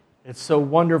It's so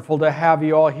wonderful to have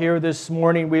you all here this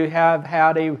morning. We have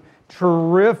had a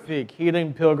terrific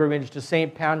healing pilgrimage to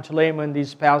St. Pantaleon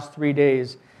these past 3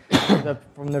 days.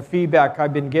 From the feedback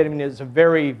I've been getting, it's a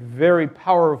very, very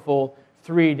powerful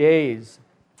 3 days.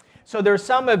 So there's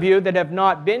some of you that have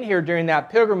not been here during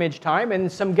that pilgrimage time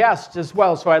and some guests as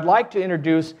well. So I'd like to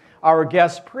introduce our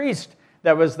guest priest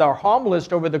that was our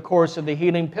homilist over the course of the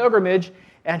healing pilgrimage,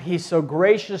 and he so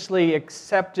graciously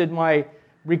accepted my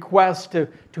request to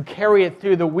carry it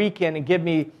through the weekend and give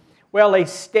me, well, a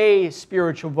stay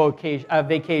spiritual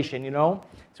vacation,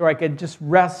 so I could just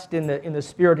rest in the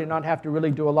spirit and not have to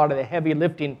really do a lot of the heavy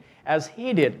lifting as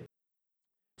he did.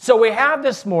 So we have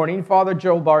this morning Father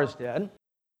Joel Barsted.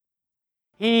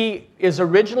 He is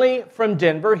originally from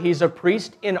Denver. He's a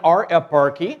priest in our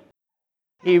eparchy.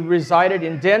 He resided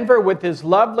in Denver with his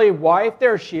lovely wife.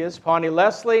 There she is, Pawnee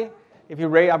Leslie. If you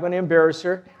rate, I'm going to embarrass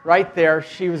her. Right there,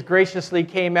 she was graciously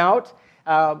came out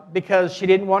because she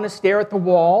didn't want to stare at the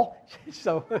wall.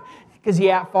 So, because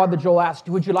Father Joel asked,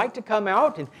 "Would you like to come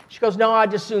out?" And she goes, "No, I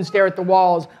just soon stare at the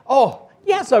walls." "Oh,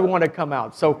 yes, I want to come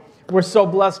out." So we're so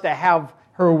blessed to have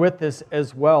her with us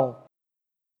as well.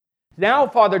 Now,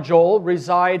 Father Joel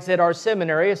resides at our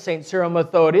seminary, St. Cyril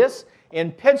Methodius,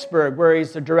 in Pittsburgh, where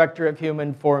he's the director of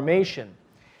human formation.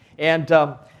 And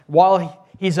while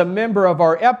he's a member of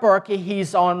our eparchy,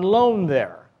 he's on loan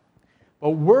there.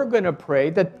 But we're going to pray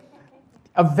that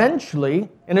eventually,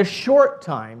 in a short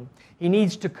time, he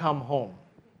needs to come home.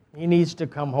 He needs to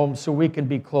come home so we can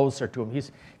be closer to him.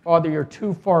 Father, you're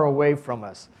too far away from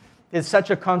us. It's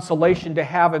such a consolation to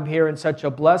have him here and such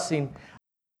a blessing.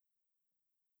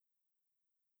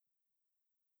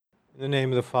 In the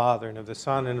name of the Father, and of the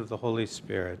Son, and of the Holy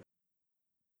Spirit.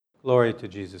 Glory to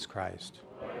Jesus Christ.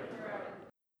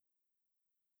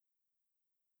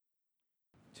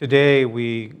 Today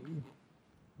we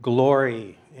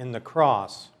glory in the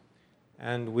cross,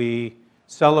 and we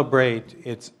celebrate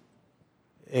its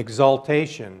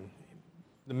exaltation,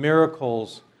 the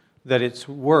miracles that it's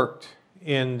worked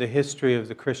in the history of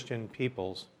the Christian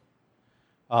peoples.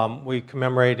 We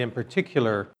commemorate in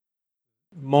particular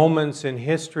moments in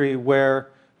history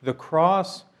where the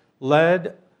cross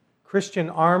led Christian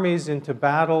armies into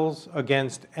battles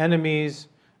against enemies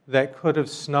that could have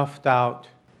snuffed out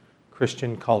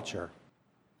Christian culture.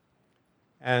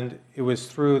 And it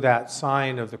was through that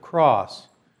sign of the cross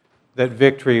that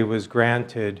victory was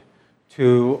granted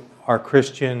to our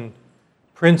Christian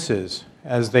princes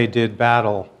as they did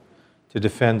battle to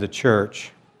defend the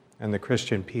church and the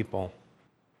Christian people.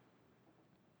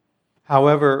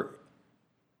 However,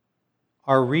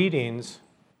 our readings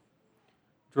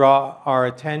draw our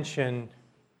attention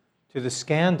to the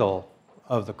scandal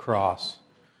of the cross.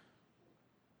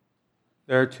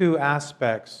 There are two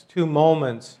aspects, two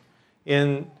moments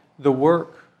in the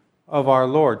work of our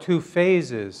Lord, two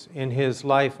phases in his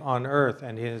life on earth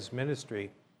and his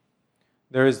ministry.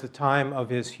 There is the time of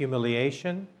his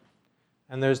humiliation,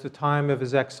 and there's the time of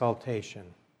his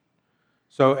exaltation.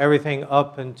 So everything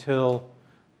up until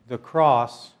the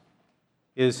cross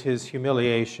is his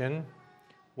humiliation,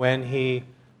 when he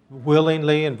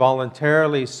willingly and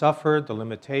voluntarily suffered the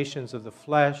limitations of the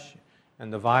flesh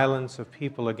and the violence of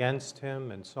people against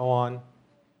him, and so on.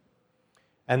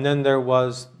 And then there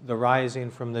was the rising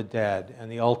from the dead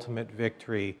and the ultimate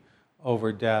victory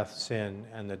over death, sin,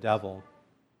 and the devil.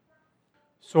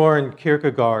 Søren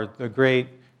Kierkegaard, the great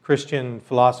Christian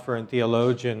philosopher and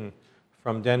theologian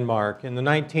from Denmark, in the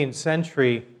 19th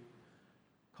century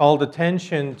called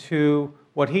attention to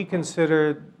what he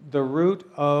considered the root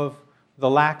of the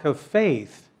lack of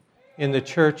faith in the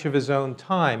church of his own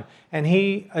time. And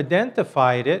he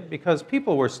identified it because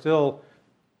people were still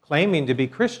claiming to be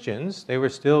Christians. They were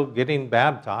still getting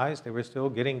baptized. They were still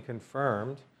getting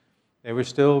confirmed. They were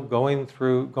still going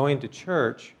to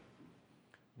church.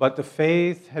 But the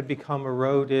faith had become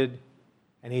eroded.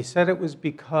 And he said it was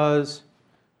because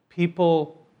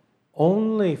people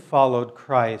only followed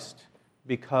Christ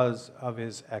because of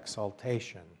his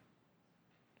exaltation.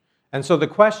 And so the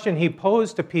question he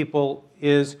posed to people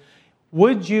is,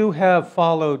 would you have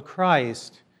followed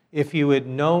Christ if you had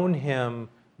known him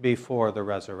before the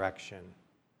resurrection?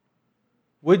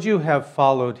 Would you have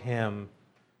followed him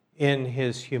in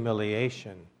his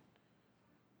humiliation?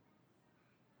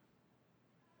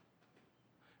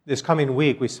 This coming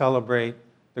week we celebrate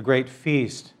the great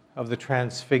feast of the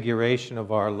Transfiguration of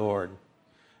our Lord.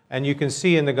 And you can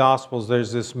see in the Gospels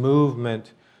there's this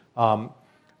movement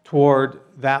toward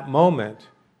that moment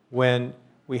when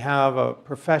we have a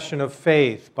profession of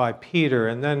faith by Peter,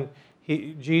 and then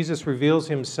Jesus reveals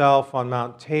himself on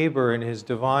Mount Tabor in his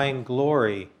divine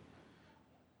glory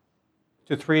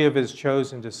to three of his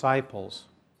chosen disciples.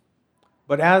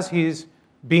 But as he's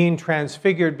being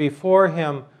transfigured before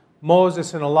him,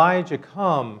 Moses and Elijah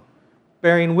come,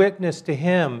 bearing witness to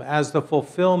him as the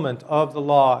fulfillment of the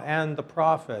law and the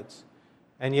prophets.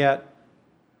 And yet,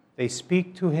 they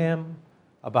speak to him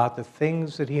about the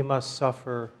things that he must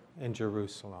suffer in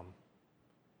Jerusalem.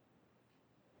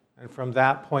 And from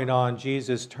that point on,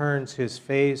 Jesus turns his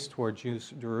face toward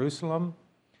Jerusalem.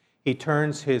 He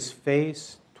turns his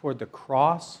face toward the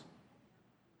cross.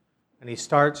 And he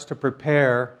starts to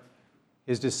prepare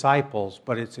his disciples,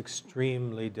 but it's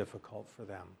extremely difficult for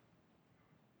them.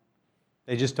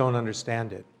 They just don't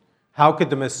understand it. How could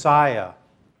the Messiah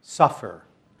suffer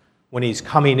when he's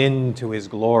coming into his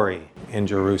glory in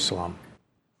Jerusalem?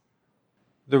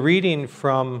 The reading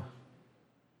from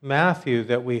Matthew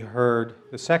that we heard,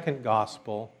 the second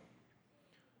gospel,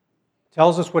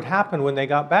 tells us what happened when they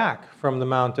got back from the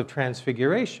Mount of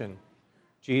Transfiguration.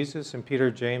 Jesus and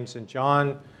Peter, James, and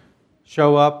John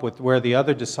show up with where the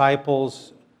other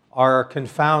disciples are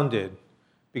confounded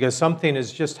because something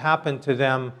has just happened to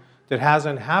them that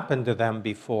hasn't happened to them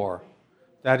before.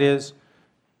 That is,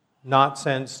 not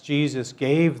since Jesus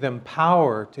gave them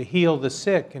power to heal the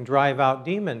sick and drive out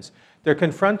demons. They're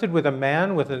confronted with a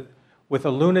man with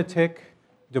a lunatic,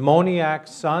 demoniac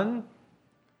son.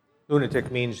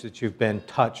 Lunatic means that you've been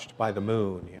touched by the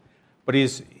moon. But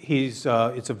it's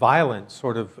a violent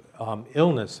sort of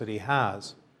illness that he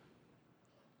has.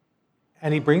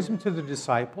 And he brings him to the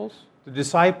disciples. The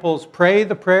disciples pray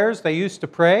the prayers they used to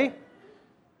pray,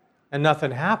 and nothing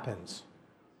happens.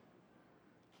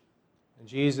 And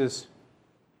Jesus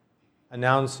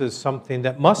announces something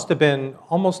that must have been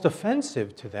almost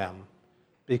offensive to them,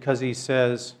 because he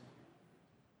says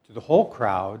to the whole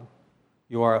crowd,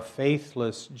 "You are a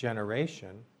faithless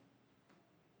generation."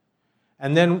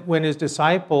 And then when his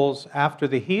disciples, after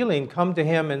the healing, come to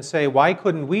him and say, "Why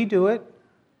couldn't we do it?"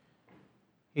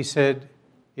 He said,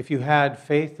 "If you had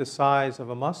faith the size of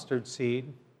a mustard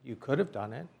seed, you could have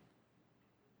done it."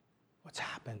 What's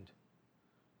happened?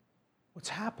 What's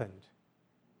happened?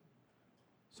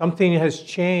 Something has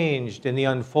changed in the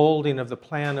unfolding of the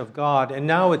plan of God, and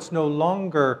now it's no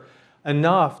longer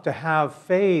enough to have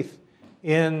faith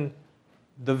in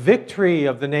the victory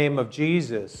of the name of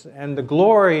Jesus and the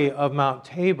glory of Mount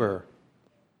Tabor.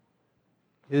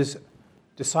 His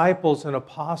disciples and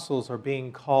apostles are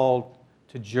being called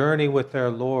to journey with their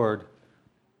Lord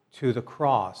to the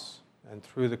cross and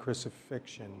through the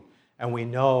crucifixion. And we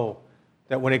know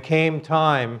that when it came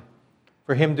time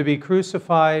for him to be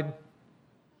crucified,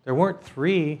 there weren't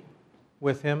 3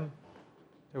 with him,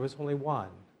 there was only 1.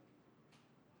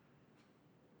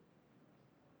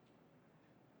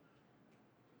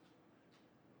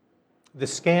 The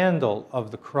scandal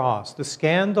of the cross, the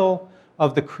scandal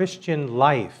of the Christian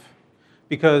life,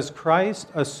 because Christ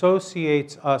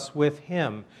associates us with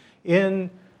him.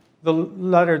 In the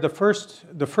letter, the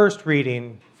first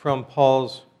reading from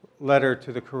Paul's letter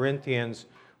to the Corinthians,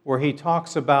 where he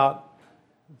talks about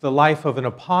the life of an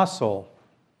apostle,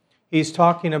 he's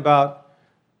talking about,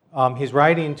 he's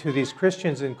writing to these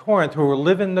Christians in Corinth who are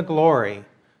living the glory,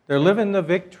 they're living the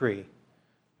victory,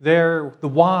 they're the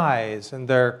wise, and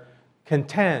they're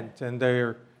content, and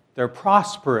they're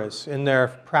prosperous in their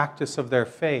practice of their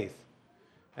faith.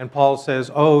 And Paul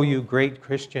says, "Oh, you great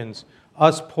Christians,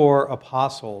 us poor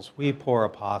apostles, we poor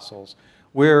apostles,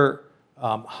 we're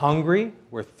hungry,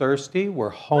 we're thirsty, we're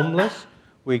homeless,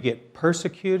 we get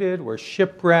persecuted, we're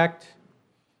shipwrecked,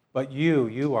 but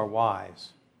you are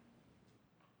wise."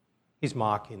 He's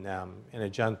mocking them in a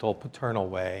gentle, paternal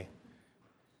way.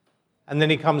 And then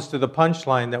he comes to the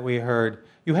punchline that we heard.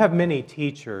 You have many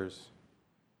teachers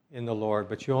in the Lord,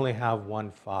 but you only have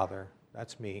one Father.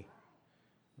 That's me.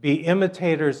 Be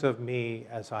imitators of me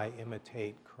as I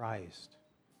imitate Christ.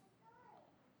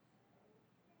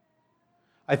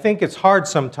 I think it's hard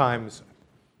sometimes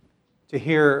to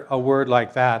hear a word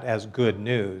like that as good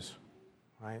news,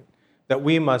 right? That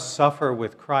we must suffer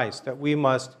with Christ, that we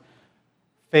must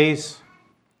face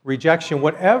rejection,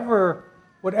 whatever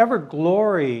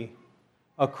glory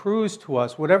accrues to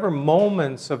us, whatever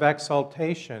moments of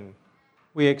exaltation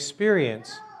we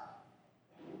experience,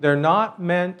 they're not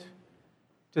meant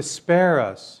to spare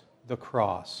us the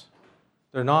cross.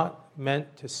 They're not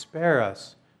meant to spare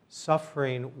us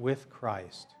suffering with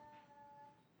Christ.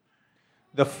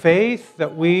 The faith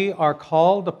that we are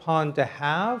called upon to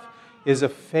have is a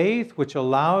faith which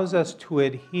allows us to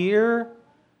adhere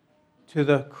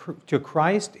to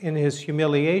Christ in his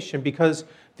humiliation, because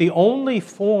the only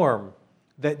form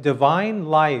that divine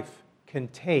life can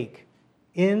take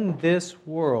in this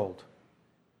world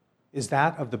is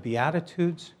that of the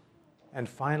Beatitudes and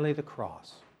finally the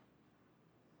cross.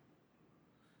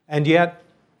 And yet,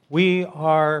 we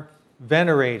are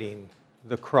venerating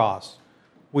the cross.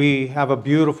 We have a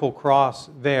beautiful cross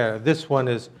there. This one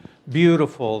is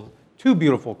beautiful, two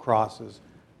beautiful crosses.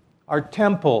 Our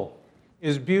temple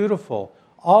is beautiful.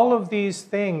 All of these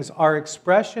things are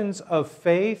expressions of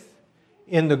faith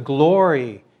in the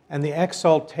glory and the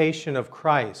exaltation of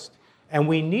Christ. And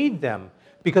we need them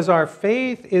because our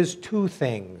faith is two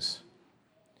things.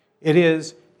 It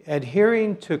is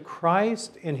adhering to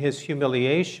Christ in his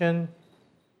humiliation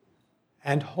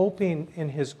and hoping in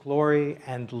his glory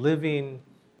and living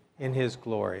in his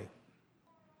glory.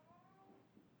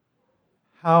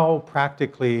 How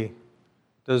practically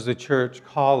does the church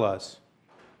call us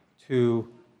to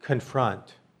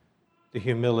confront the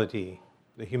humility,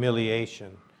 the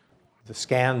humiliation, the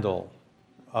scandal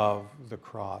of the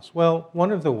cross? Well,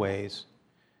 one of the ways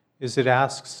is it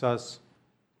asks us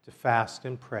to fast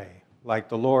and pray. Like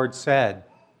the Lord said,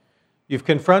 you've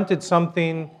confronted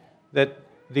something that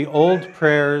the old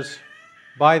prayers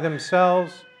by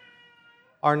themselves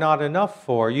are not enough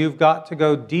for. You've got to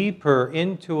go deeper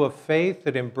into a faith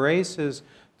that embraces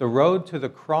the road to the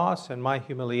cross and my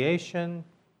humiliation.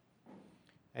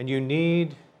 And you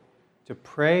need to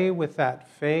pray with that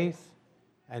faith,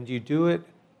 and you do it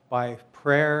by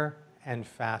prayer and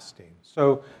fasting.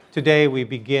 So today we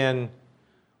begin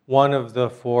one of the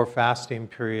 4 fasting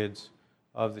periods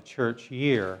of the church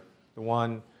year, the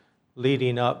one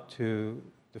leading up to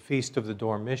the Feast of the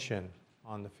Dormition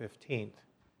on the 15th.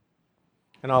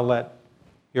 And I'll let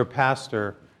your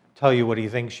pastor tell you what he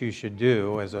thinks you should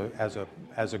do as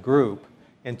a group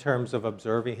in terms of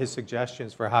observing his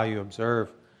suggestions for how you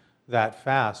observe that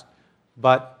fast.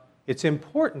 But it's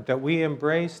important that we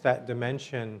embrace that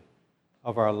dimension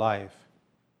of our life.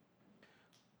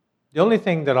 The only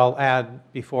thing that I'll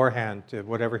add beforehand to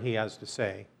whatever he has to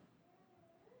say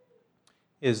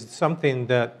is something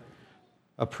that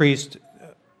a priest,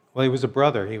 well, he was a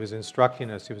brother. He was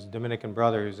instructing us. He was a Dominican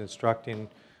brother. He was instructing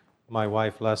my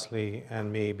wife, Leslie,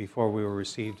 and me before we were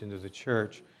received into the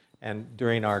church. And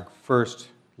during our first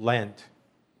Lent,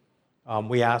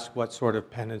 we asked what sort of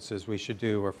penances we should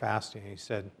do or fasting. He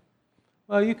said,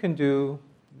 well, you can do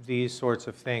these sorts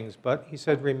of things. But he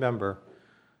said, remember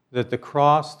that the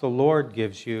cross the Lord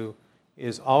gives you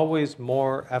is always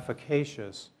more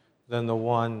efficacious than the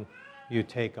one you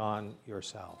take on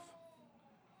yourself.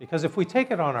 Because if we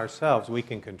take it on ourselves, we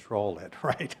can control it,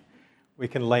 right? We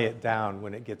can lay it down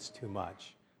when it gets too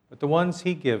much. But the ones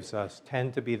he gives us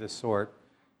tend to be the sort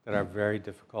that are very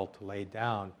difficult to lay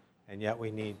down, and yet we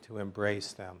need to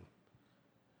embrace them.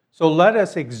 So let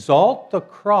us exalt the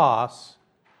cross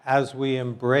as we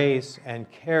embrace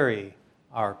and carry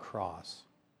our cross.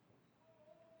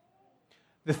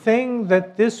 The thing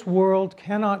that this world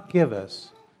cannot give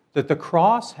us, that the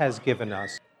cross has given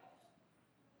us,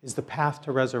 is the path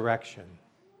to resurrection.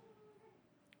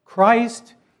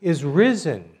 Christ is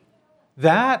risen.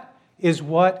 That is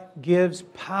what gives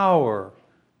power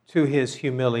to his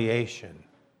humiliation.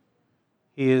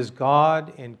 He is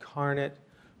God incarnate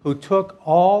who took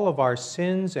all of our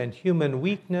sins and human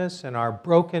weakness and our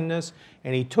brokenness,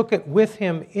 and he took it with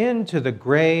him into the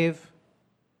grave,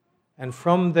 and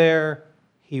from there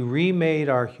he remade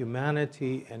our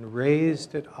humanity and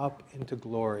raised it up into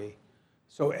glory.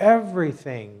 So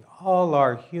everything, all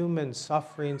our human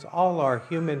sufferings, all our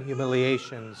human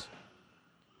humiliations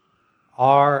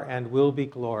are and will be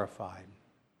glorified.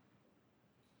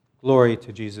 Glory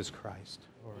to Jesus Christ.